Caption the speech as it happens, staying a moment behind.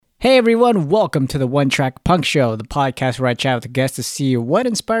Hey everyone, welcome to the One Track Punk Show, the podcast where I chat with guests to see what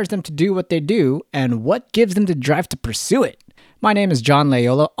inspires them to do what they do and what gives them the drive to pursue it. My name is John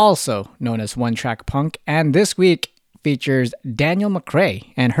Layola, also known as One Track Punk, and this week features Danielle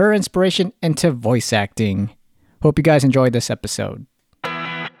Mcrae and her inspiration into voice acting. Hope you guys enjoyed this episode.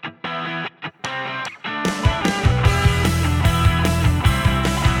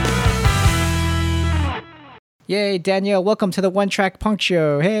 Yay, Danielle, welcome to the One Track Punk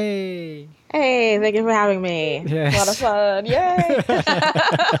Show. Hey. Hey, thank you for having me. Yes. A lot of fun.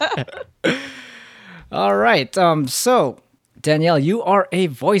 Yay. All right. So, Danielle, you are a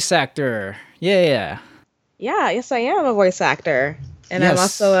voice actor. Yeah. Yes, I am a voice actor. And Yes. I'm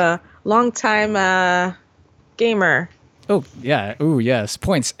also a longtime gamer. Oh, yeah. Oh, yes.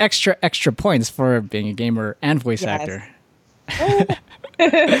 Points. Extra points for being a gamer and voice actor.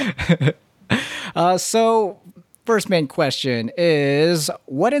 So, first main question is,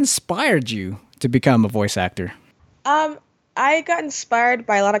 what inspired you to become a voice actor? I got inspired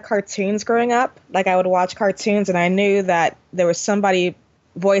by a lot of cartoons growing up. Like, I would watch cartoons and I knew that there was somebody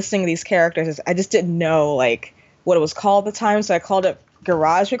voicing these characters. I just didn't know, like, what it was called at the time, so I called it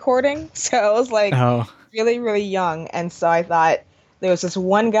garage recording. So I was, like, really, really young. And so I thought there was this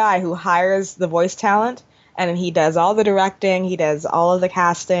one guy who hires the voice talent, and he does all the directing, he does all of the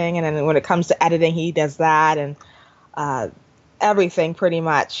casting, and then when it comes to editing, he does that, and everything pretty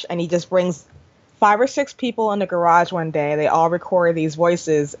much. And he just brings 5 or 6 people in the garage one day. They all record these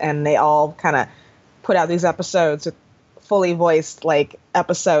voices, and they all kind of put out these episodes, fully voiced like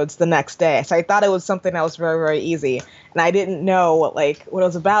episodes the next day. So I thought it was something that was very, very easy, and I didn't know what it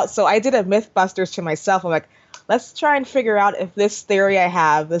was about. So I did a Mythbusters to myself. I'm like, let's try and figure out if this theory I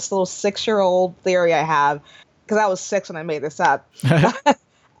have, this little 6-year-old theory I have, because I was 6 when I made this up.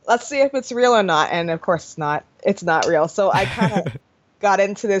 Let's see if it's real or not. And of course it's not. It's not real. So I kind of got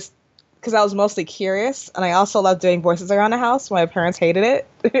into this because I was mostly curious. And I also loved doing voices around the house. My parents hated it.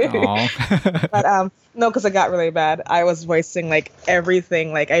 But no, because it got really bad. I was voicing like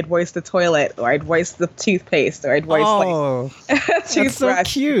everything. Like I'd voice the toilet, or I'd voice the toothpaste, or I'd voice toothbrush. That's so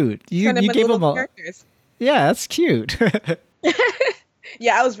cute. You gave them all characters. Yeah, that's cute.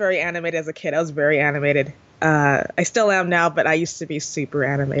 Yeah, I was very animated as a kid. I was very animated. I still am now, but I used to be super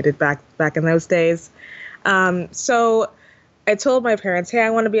animated back in those days. So I told my parents, hey,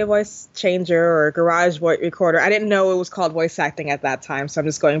 I want to be a voice changer or a garage voice recorder. I didn't know it was called voice acting at that time, so I'm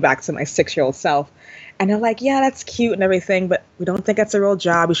just going back to my 6-year-old self. And they're like, yeah, that's cute and everything, but we don't think that's a real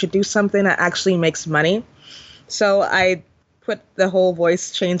job. You should do something that actually makes money. So I put the whole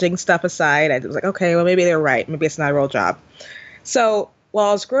voice changing stuff aside. I was like, okay, well, maybe they're right. Maybe it's not a real job. So while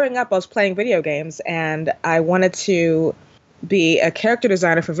I was growing up, I was playing video games, and I wanted to be a character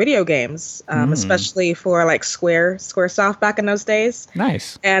designer for video games, especially for like Squaresoft back in those days.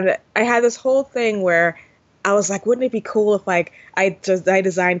 Nice. And I had this whole thing where I was like, wouldn't it be cool if like I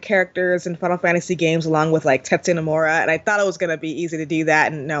designed characters in Final Fantasy games along with like Tetsuya Nomura? And I thought it was going to be easy to do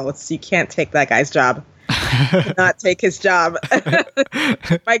that. And no, you can't take that guy's job. Not take his job.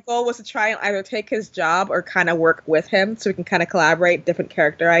 My goal was to try and either take his job or kind of work with him so we can kind of collaborate different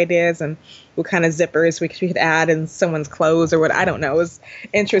character ideas and what kind of zippers we could add in someone's clothes or what. I don't know. It was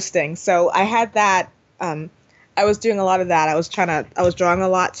interesting. So I had that. I was doing a lot of that. I was drawing a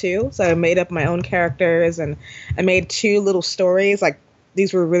lot too. So I made up my own characters, and I made 2 little stories. Like,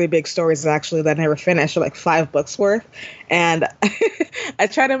 these were really big stories actually that I never finished, like 5 books worth. And I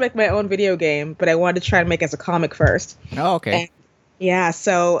tried to make my own video game, but I wanted to try and make it as a comic first. Oh, okay. And yeah,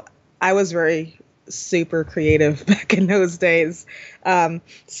 so I was very super creative back in those days.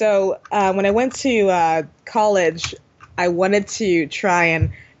 So when I went to college, I wanted to try and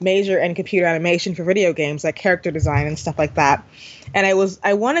major in computer animation for video games, like character design and stuff like that. And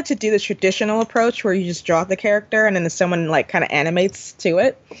I wanted to do the traditional approach where you just draw the character and then someone like kind of animates to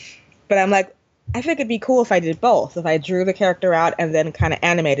it. But I'm like, I think it'd be cool if I did both, if I drew the character out and then kind of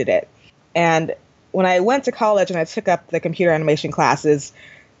animated it. And when I went to college and I took up the computer animation classes,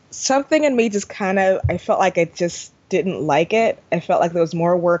 something in me just I felt like I just didn't like it. I felt like there was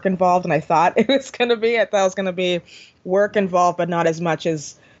more work involved than I thought it was going to be. I thought it was going to be work involved, but not as much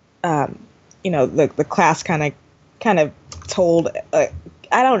as, the class kind of told.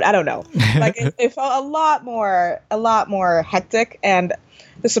 I don't know. Like it felt a lot more hectic, and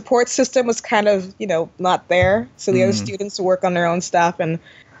the support system was kind of not there. So the other students work on their own stuff, and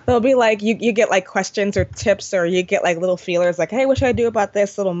they'll be like, you get like questions or tips, or you get like little feelers like, hey, what should I do about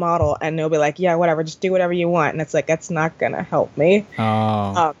this little model? And they'll be like, yeah, whatever, just do whatever you want. And it's like, that's not gonna help me.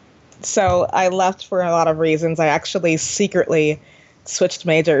 So I left for a lot of reasons. I actually secretly switched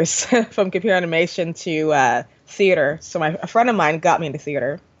majors from computer animation to theater. So a friend of mine got me into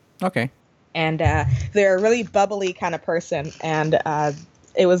theater. Okay. And they're a really bubbly kind of person. And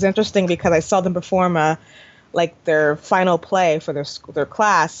it was interesting because I saw them perform like their final play for their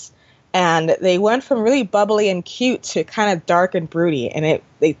class, and they went from really bubbly and cute to kind of dark and broody, and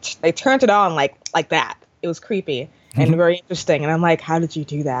they turned it on like that. It was creepy and very interesting. And I'm like, how did you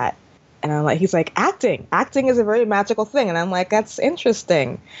do that? And I'm like, he's like, acting. Acting is a very magical thing. And I'm like, that's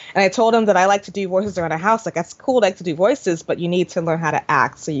interesting. And I told him that I like to do voices around a house. Like, that's cool to like to do voices, but you need to learn how to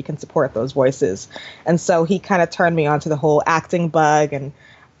act so you can support those voices. And so he kind of turned me on to the whole acting bug. And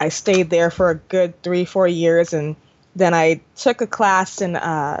I stayed there for a good 3-4 years. And then I took a class in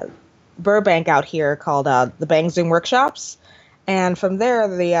Burbank out here called the Bang Zoom Workshops. And from there,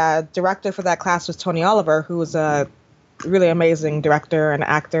 the director for that class was Tony Oliver, who was a really amazing director and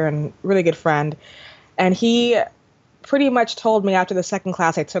actor and really good friend. And he pretty much told me after the second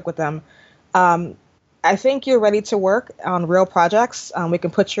class I took with them, I think you're ready to work on real projects. We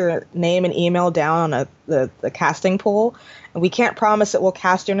can put your name and email down on the casting pool. And we can't promise that we'll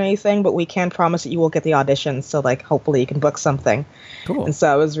cast you in anything, but we can promise that you will get the auditions. So like, hopefully you can book something. Cool. And so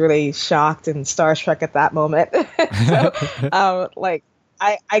I was really shocked and starstruck at that moment. So like,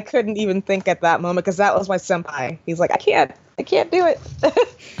 I couldn't even think at that moment because that was my senpai. He's like, I can't do it.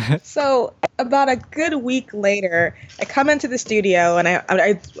 So about a good week later, I come into the studio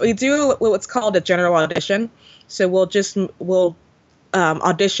and we do what's called a general audition. So we'll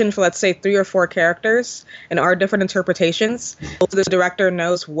audition for, let's say, 3 or 4 characters and our different interpretations. So the director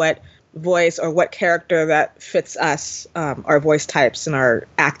knows what voice or what character that fits us, our voice types and our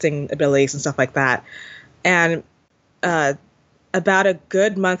acting abilities and stuff like that. And about a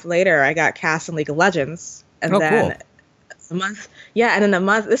good month later, I got cast in League of Legends. And then cool. A month,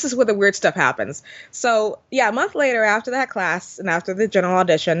 this is where the weird stuff happens. So yeah, a month later after that class and after the general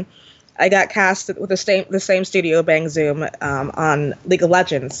audition, I got cast with the same studio, Bang Zoom, on League of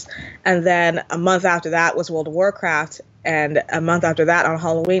Legends. And then a month after that was World of Warcraft. And a month after that on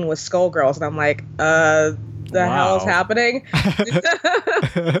Halloween was Skullgirls. And I'm like, the hell is happening?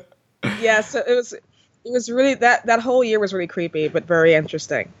 Yeah, so it was really, that whole year was really creepy, but very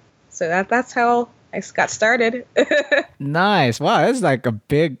interesting. So that's how I got started. Nice. Wow, that's like a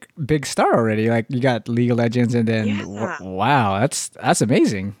big start already. Like you got League of Legends and then wow, that's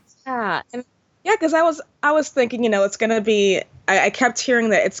amazing. Yeah. And yeah, because I was thinking, it's gonna be I kept hearing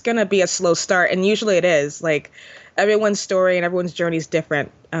that it's gonna be a slow start, and usually it is. Like everyone's story and everyone's journey is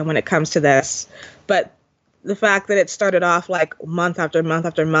different when it comes to this. But the fact that it started off like month after month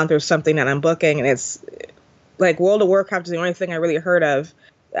after month or something that I'm booking, and it's like World of Warcraft is the only thing I really heard of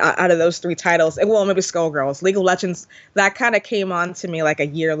out of those 3 titles. And well, maybe Skullgirls. League of Legends, that kind of came on to me like a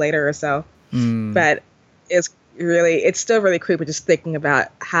year later or so. But it's still really creepy just thinking about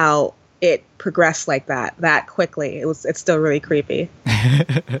how it progressed like that quickly. It's still really creepy.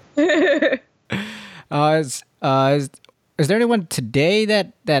 Is there anyone today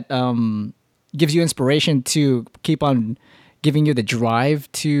that gives you inspiration to keep on giving you the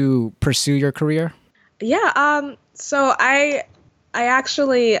drive to pursue your career? Yeah. So I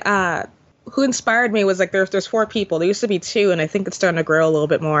actually, who inspired me was like, there's 4 people. There used to be 2, and I think it's starting to grow a little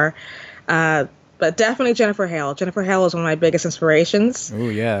bit more. But definitely Jennifer Hale. Jennifer Hale is one of my biggest inspirations. Oh,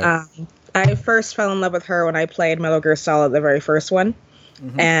 yeah. I first fell in love with her when I played Metal Gear Solid, the very first one.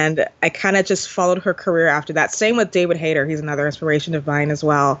 Mm-hmm. And I kind of just followed her career after that. Same with David Hayter. He's another inspiration of mine as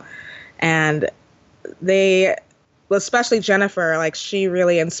well. And especially Jennifer, like she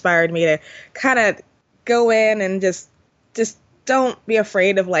really inspired me to kind of go in and just don't be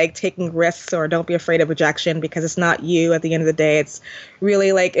afraid of like taking risks, or don't be afraid of rejection, because it's not you at the end of the day. It's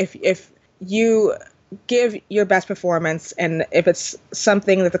really like if you give your best performance, and if it's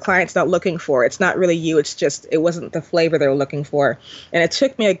something that the client's not looking for, it's not really you. It's just, it wasn't the flavor they were looking for. And it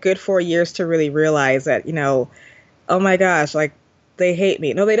took me a good 4 years to really realize that, oh my gosh, like they hate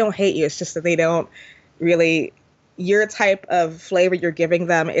me. No, they don't hate you. It's just that they don't really, your type of flavor you're giving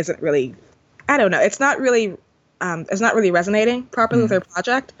them isn't really, I don't know. It's not really resonating properly with their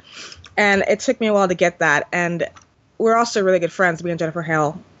project. And it took me a while to get that. And we're also really good friends, me and Jennifer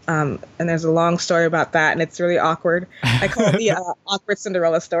Hale. And there's a long story about that, and it's really awkward. I call it the awkward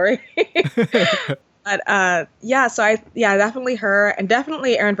Cinderella story. But definitely her, and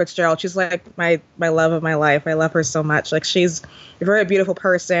definitely Erin Fitzgerald. She's like my love of my life. I love her so much. Like she's a very beautiful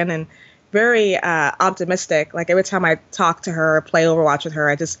person and very optimistic. Like every time I talk to her or play Overwatch with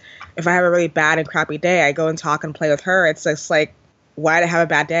her, if I have a really bad and crappy day, I go and talk and play with her. It's just like, why to have a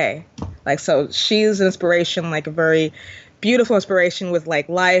bad day? Like, so she's an inspiration, like a very beautiful inspiration with like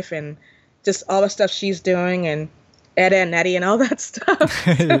life and just all the stuff she's doing, and Edda and Nettie and all that stuff.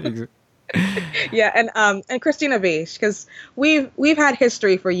 Yeah, and Christina V, because we've had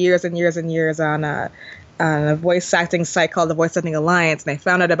history for years and years and years on a voice acting site called the Voice Acting Alliance, and I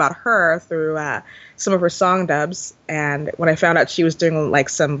found out about her through some of her song dubs. And when I found out she was doing like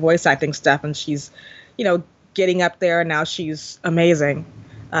some voice acting stuff, and she's, getting up there, and now she's amazing.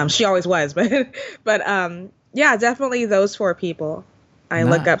 She always was, but yeah, definitely those four people I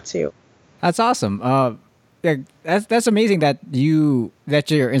look up to. That's awesome. Yeah, that's amazing that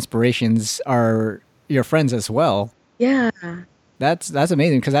your inspirations are your friends as well. Yeah. That's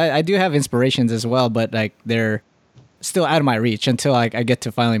amazing because I do have inspirations as well, but like they're still out of my reach until I get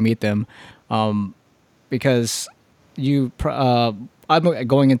to finally meet them. Because I'm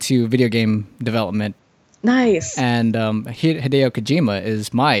going into video game development. Nice. And Hideo Kojima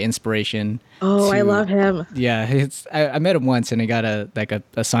is my inspiration. Oh, I love him. Yeah, I met him once and I got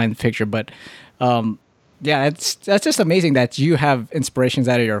a signed picture, but yeah, that's just amazing that you have inspirations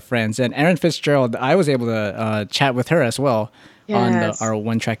out of your friends. And Erin Fitzgerald, I was able to chat with her as well on our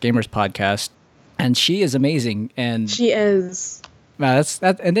One Track Gamers podcast, and she is amazing. And she is. That's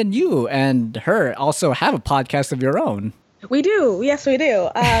that. And then you and her also have a podcast of your own. We do. Yes, we do.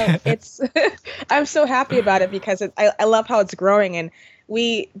 It's. I'm so happy about it because I love how it's growing, and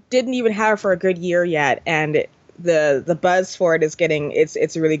we didn't even have it for a good year yet, and the buzz for it is getting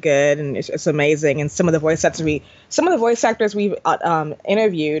it's really good, and it's amazing. And some of the voice actors we've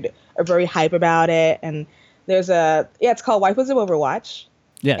interviewed are very hype about it. And there's it's called Waifus of Overwatch.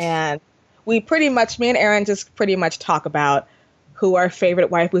 Yes. And me and Erin just pretty much talk about who our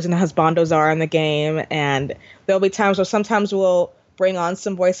favorite waifus and husbandos are in the game. And there'll be times where sometimes we'll bring on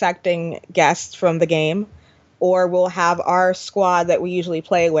some voice acting guests from the game, or we'll have our squad that we usually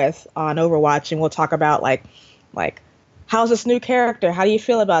play with on Overwatch, and we'll talk about like how's this new character? How do you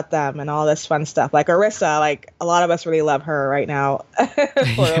feel about them? And all this fun stuff. Like Orisa, like a lot of us really love her right now for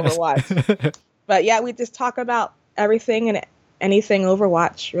Overwatch. But yeah, we just talk about everything and anything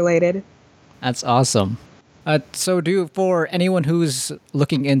Overwatch related. That's awesome. So for anyone who's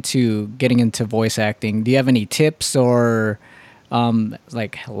looking into getting into voice acting, do you have any tips or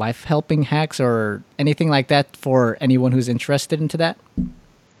like life helping hacks or anything like that for anyone who's interested into that?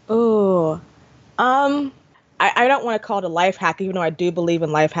 Oh, I don't want to call it a life hack, even though I do believe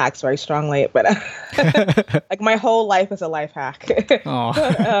in life hacks very strongly. But like my whole life is a life hack.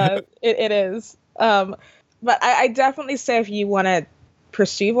 It is. But I definitely say if you want to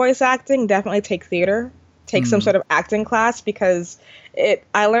pursue voice acting, definitely take theater. Take some sort of acting class, because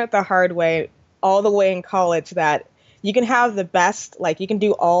I learned the hard way all the way in college that you can have the best, like you can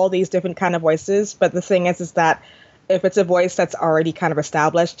do all these different kind of voices. But the thing is that if it's a voice that's already kind of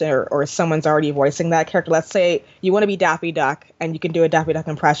established or someone's already voicing that character, let's say you want to be Daffy Duck and you can do a Daffy Duck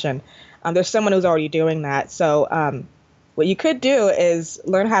impression. There's someone who's already doing that. So what you could do is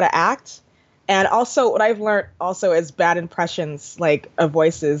learn how to act. And also what I've learned also is bad impressions, like of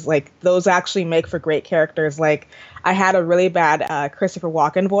voices, like those actually make for great characters. Like I had a really bad Christopher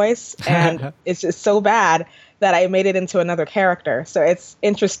Walken voice, and it's just so bad that I made it into another character. So it's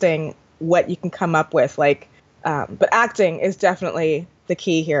interesting what you can come up with. Like, but acting is definitely the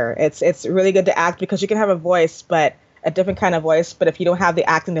key here. It's really good to act because you can have a voice, but a different kind of voice. But if you don't have the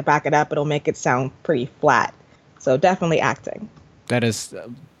acting to back it up, it'll make it sound pretty flat. So definitely acting. That is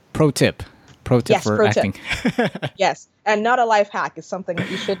pro tip. Pro tip for acting. Yes, and not a life hack. Is something that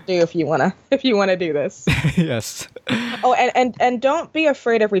you should do if you wanna do this. Yes. Oh, and don't be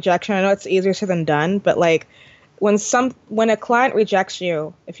afraid of rejection. I know it's easier said than done, but like when a client rejects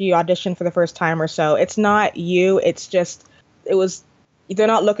you, if you audition for the first time or so, it's not you. It's just they're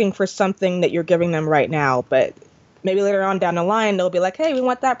not looking for something that you're giving them right now, but maybe later on down the line they'll be like, hey, we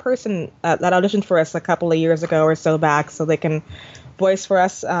want that person that auditioned for us a couple of years ago or so back, so they can voice for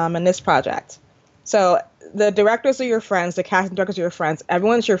us in this project. So the directors are your friends, the casting directors are your friends.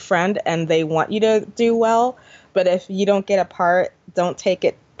 Everyone's your friend, and they want you to do well. But if you don't get a part, don't take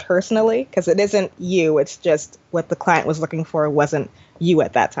it personally, because it isn't you. It's just what the client was looking for wasn't you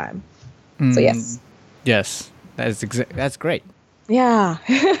at that time. So yes, that's great. Yeah,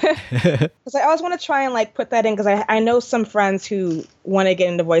 because I always want to try and like put that in, because I know some friends who want to get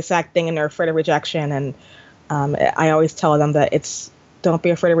into voice acting and they're afraid of rejection, and I always tell them that don't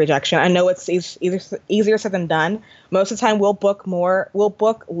be afraid of rejection. I know it's easier said than done. Most of the time we'll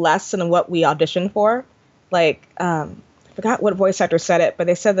book less than what we audition for. Like, I forgot what voice actor said it, but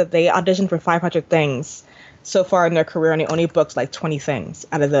they said that they auditioned for 500 things so far in their career, and they only booked like 20 things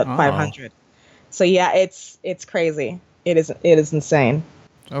out of the 500. So yeah, it's crazy. It is insane.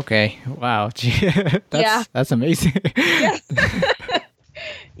 Okay. Wow. That's amazing. Yeah.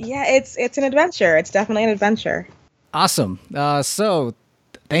 Yeah, it's an adventure. It's definitely an adventure. Awesome. So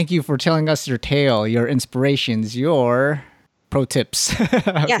thank you for telling us your tale, your inspirations, your pro tips. I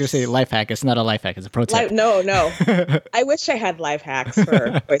was going to say life hack. It's not a life hack. It's a pro tip. No. I wish I had life hacks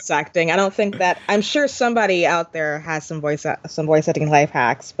for voice acting. I don't think that. I'm sure somebody out there has some voice acting life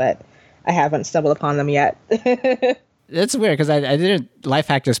hacks, but I haven't stumbled upon them yet. It's weird because I didn't. Life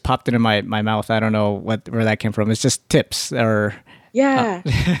hack just popped into my mouth. I don't know where that came from. It's just tips or. Yeah.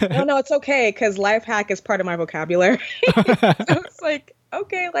 No, it's okay because life hack is part of my vocabulary. So it's like,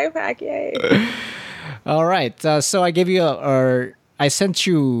 okay, life hack, yay. All right. So I gave you I sent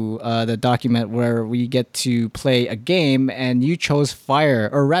you the document where we get to play a game, and you chose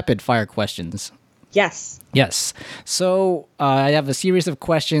rapid fire questions. Yes. Yes. So I have a series of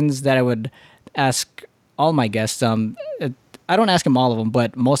questions that I would ask all my guests. I don't ask them all of them,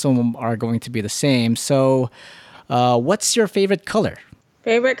 but most of them are going to be the same. So what's your favorite color?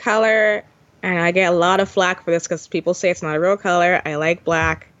 Favorite color, and I get a lot of flack for this because people say it's not a real color. I like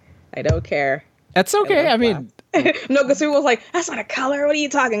black. I don't care. That's okay. I mean... No, because people was like, that's not a color. What are you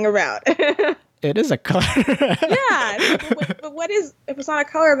talking about? It is a color. Yeah. But what is... If it's not a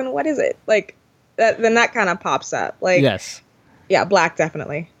color, then what is it? Like, then that kind of pops up. Like, yes. Yeah, black,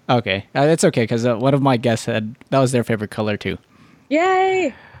 definitely. Okay. It's okay, because one of my guests said that was their favorite color, too.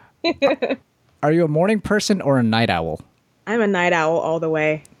 Yay! Are you a morning person or a night owl? I'm a night owl all the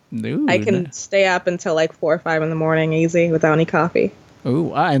way. Ooh, I can stay up until like 4 or 5 in the morning easy without any coffee.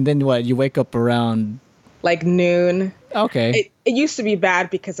 Ooh, and then what? You wake up around... Like noon. Okay. It used to be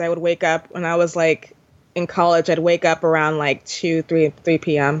bad because I would wake up when I was like in college. I'd wake up around like 3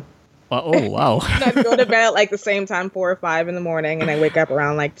 p.m. Oh, wow. And I'd go to bed at like the same time, 4 or 5 in the morning, and I wake up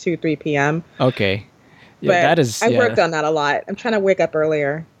around like 3 p.m. Okay. Yeah, but I worked on that a lot. I'm trying to wake up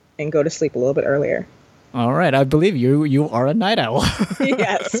earlier and go to sleep a little bit earlier. All right. I believe you. You are a night owl.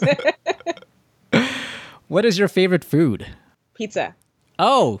 Yes. What is your favorite food? Pizza.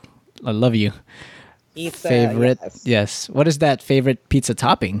 Oh, I love you. Pizza. Favorite? Yes. What is that favorite pizza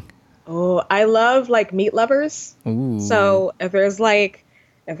topping? Oh, I love like meat lovers. Ooh. So if there's like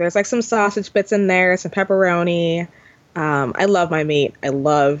some sausage bits in there, some pepperoni, I love my meat. I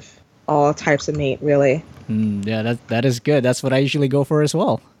love all types of meat, really. Yeah, that is good. That's what I usually go for as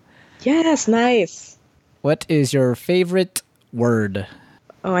well. Yes, nice. What is your favorite word?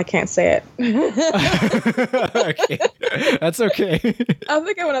 Oh, I can't say it. Okay, that's okay. I'll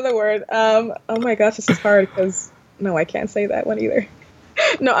think of another word. Oh my gosh, this is hard because no, I can't say that one either.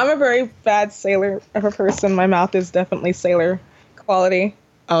 No, I'm a very bad sailor of a person. My mouth is definitely sailor quality.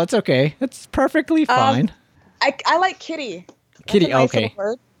 Oh, it's okay. It's perfectly fine. I like kitty. Kitty, That's a nice okay. little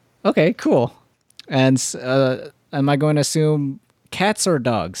word. Okay, cool. And am I going to assume cats or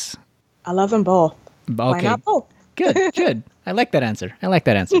dogs? I love them both. Okay. Why not both? Good. I like that answer.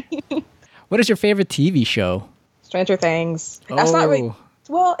 What is your favorite TV show? Stranger Things. That's not really.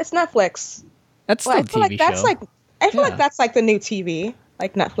 Well, it's Netflix. That's still a TV show. I feel like that's like the new TV,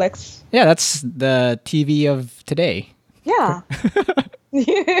 like Netflix. Yeah, that's the TV of today. Yeah.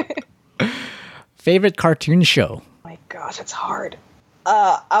 Favorite cartoon show? Oh my gosh, it's hard.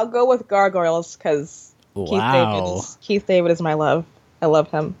 I'll go with Gargoyles because Keith David is my love. I love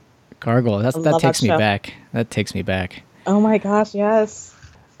him. Gargoyle. That takes me back. That takes me back. Oh my gosh, yes.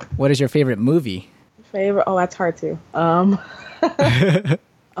 What is your favorite movie? Oh, that's hard too. Oh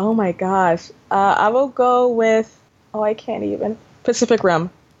my gosh. I will go with. Oh, I can't even. Pacific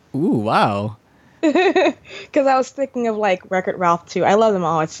Rim. Ooh, wow. Because I was thinking of like Wreck-It Ralph too. I love them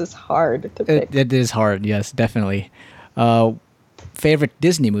all. It's just hard to pick. It is hard. Yes, definitely. Favorite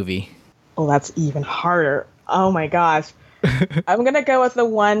Disney movie? Oh, that's even harder. Oh my gosh. I'm going to go with the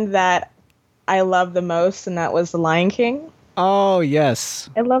one that I love the most, and that was The Lion King. Oh, yes.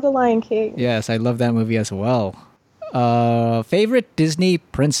 I love The Lion King. Yes, I love that movie as well. Favorite Disney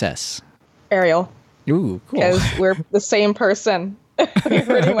princess? Ariel. Ooh, cool. Because we're the same person. We're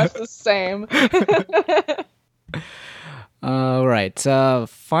pretty much the same. All right.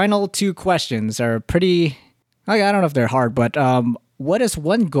 Final 2 questions are pretty... I don't know if they're hard, but what is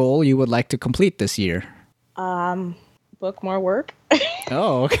one goal you would like to complete this year? Book more work.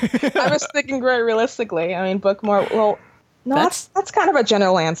 Oh, okay. I was thinking very realistically. I mean, book more. Well, no, that's kind of a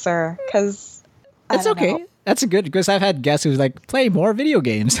general answer because it's okay. Know. That's good because I've had guests who's like play more video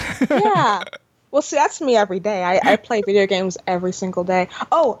games. Yeah. Well, see, that's me every day. I play video games every single day.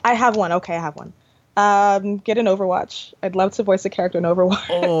 Oh, I have one. Okay, I have one. Get an Overwatch. I'd love to voice a character in Overwatch.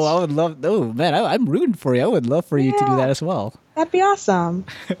 Oh, I would love. Oh man, I'm rooting for you. I would love for you to do that as well. That'd be awesome.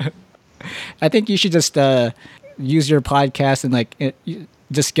 I think you should just use your podcast and like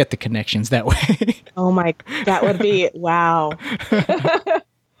just get the connections that way. Oh my, that would be wow.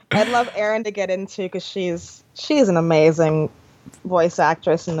 I'd love Erin to get into because she's an amazing voice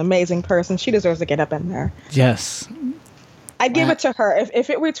actress, an amazing person. She deserves to get up in there. Yes. I'd give it to her. If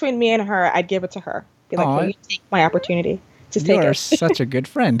it were between me and her, I'd give it to her. Be like, hey, you take my opportunity to take it. You are such a good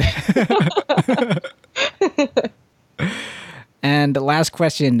friend. And the last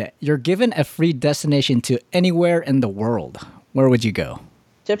question. You're given a free destination to anywhere in the world. Where would you go?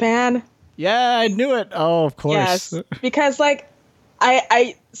 Japan. Yeah, I knew it. Oh, of course. Yes, because like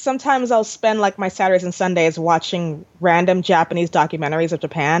I sometimes I'll spend like my Saturdays and Sundays watching random Japanese documentaries of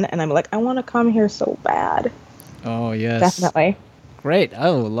Japan, and I'm like, I want to come here so bad. Oh, yes. Definitely. Great.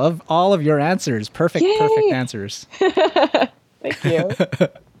 Oh, love all of your answers. Perfect answers. Thank you.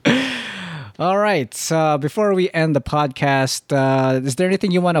 All right. So before we end the podcast, is there anything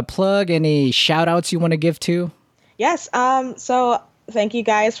you want to plug? Any shout outs you want to give to? Yes. So thank you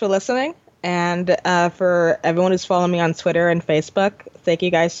guys for listening. And for everyone who's following me on Twitter and Facebook, thank you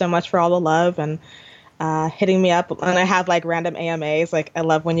guys so much for all the love and hitting me up. And I have like random AMAs. Like I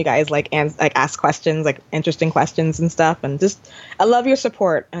love when you guys like ask questions, like interesting questions and stuff. And just I love your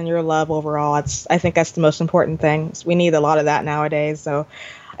support and your love overall. I think that's the most important thing. We need a lot of that nowadays. So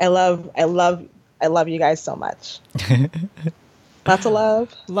I love you guys so much. Lots of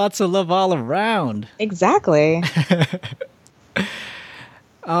love. Lots of love all around. Exactly.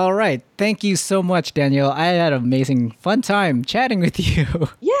 All right. Thank you so much, Danielle. I had an amazing, fun time chatting with you.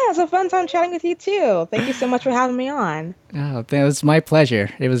 Yeah, it's a fun time chatting with you, too. Thank you so much for having me on. Oh, that was my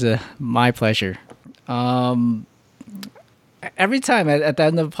pleasure. It was my pleasure. Every time at the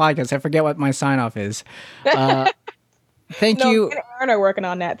end of the podcast, I forget what my sign-off is. Thank you. Me and Aaron are working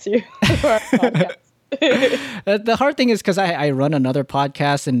on that, too. The hard thing is because I run another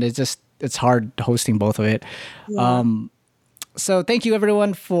podcast, and it's hard hosting both of it. Yeah. So thank you,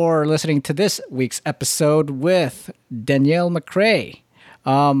 everyone, for listening to this week's episode with Danielle Mcrae.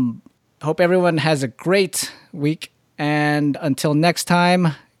 Hope everyone has a great week. And until next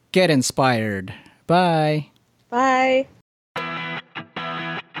time, get inspired. Bye. Bye.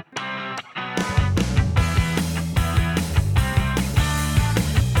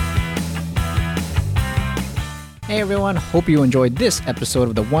 Hey everyone, hope you enjoyed this episode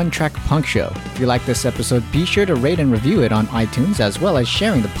of the One Track Punk Show. If you like this episode, be sure to rate and review it on iTunes, as well as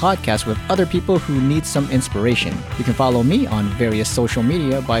sharing the podcast with other people who need some inspiration. You can follow me on various social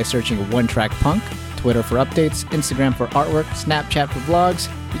media by searching One Track Punk, Twitter for updates, Instagram for artwork, Snapchat for vlogs.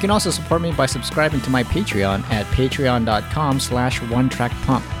 You can also support me by subscribing to my Patreon at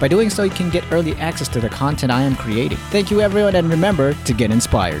patreon.com/onetrackpunk. By doing so, you can get early access to the content I am creating. Thank you everyone, and remember to get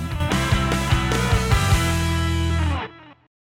inspired.